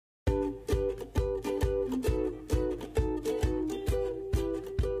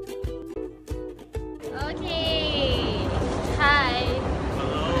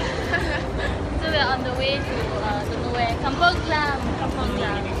Kampong Glam. Kampong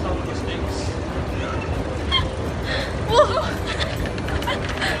Glam.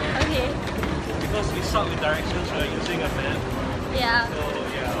 Okay. Because we suck with directions, we are using a map. Yeah. So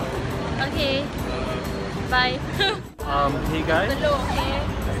yeah. Okay. Bye. Hey guys. Below, okay.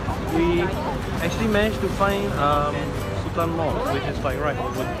 We actually managed to find Sultan Mall, which is like right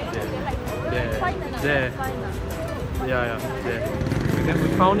over there. Yeah, there. We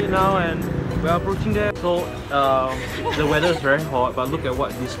found it now and we are approaching there. So the weather is very hot, but look at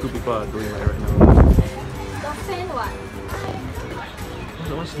what these two people are doing right now. The fan what?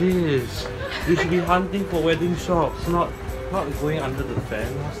 What's this? You should be hunting for wedding shops, not going under the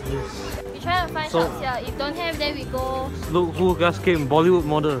fan. What's this? We try to find shops here. If don't have, then we go. Look who just came, Bollywood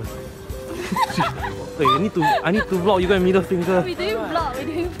model. Wait, I need to vlog. You got a middle finger. We're doing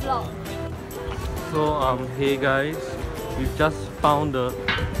vlog. So hey guys, we've just found the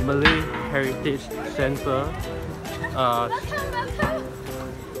Malay Heritage Center.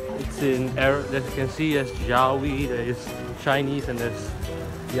 It's in Arab. As you can see, there's Jawi, there is Chinese, and there's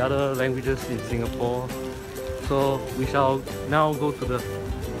the other languages in Singapore. So we shall now go to the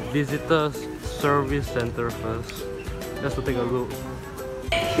Visitors Service Center first, just to take a look.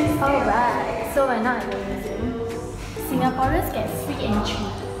 Alright, so we're not in the museum. Singaporeans get free entry.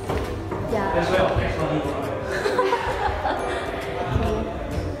 Yeah. That's well.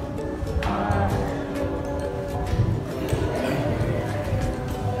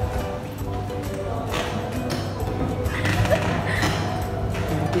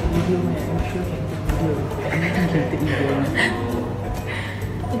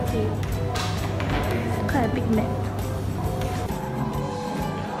 Okay. Quite a big map.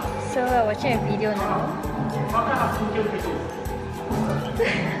 So we're watching a video now.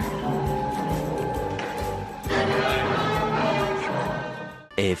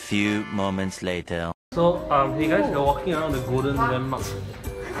 A few moments later. So hey guys, we're walking around the Golden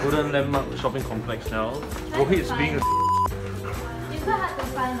Landmark shopping complex now. Rohit is being It's quite hard to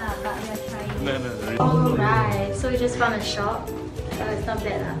find but we are trying. no. Alright, so we just found a shop. It's not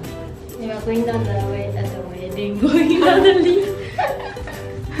bad We are going down the wedding, going down the lift.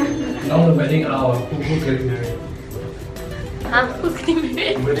 Now the wedding hour. Who's getting married? Huh? Who's getting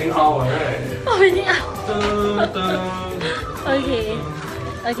married? Wedding hour, right? Oh, wedding hour. Dun, dun.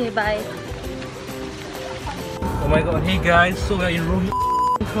 Okay, bye. Oh my god, hey guys, so we're in Rohit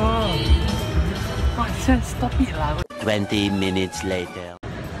car. Stop it lah. 20 minutes later.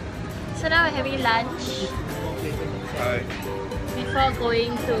 So now we're having lunch before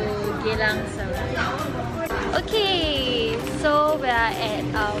going to Geylang Serai. Okay, so we are at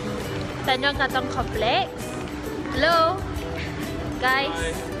Tanjong Katong Complex. Hello,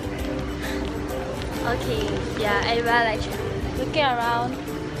 guys. Okay, yeah, and we're like looking around,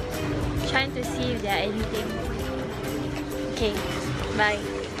 trying to see if there are anything. Okay, bye.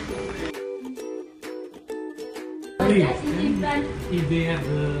 If they have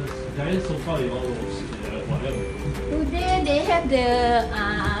the giant sofa, you all will sit there, whatever. Today they have the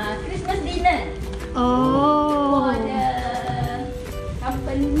Christmas dinner Oh. for the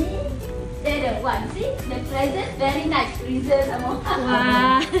company. They're the one. See the present, very nice present.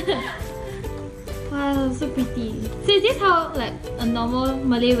 Wow. Wow, so pretty. So is this how like a normal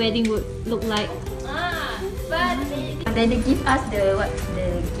Malay wedding would look like? But then they give us the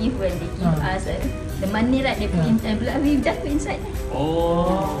gift when they give us the money, right? They put in envelope. We just put inside.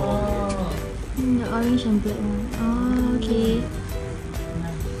 Oh. The orange and black one. Oh, okay.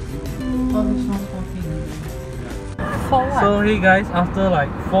 For what? So hey guys, after like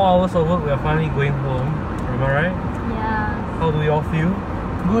 4 hours of work, we are finally going home. Am I right? Yeah. How do we all feel?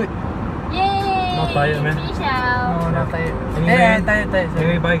 Good. Yay! Not tired, man? Finish out. No, not tired. Anyway, tired.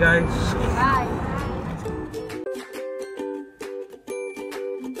 Anyway, bye guys. Bye.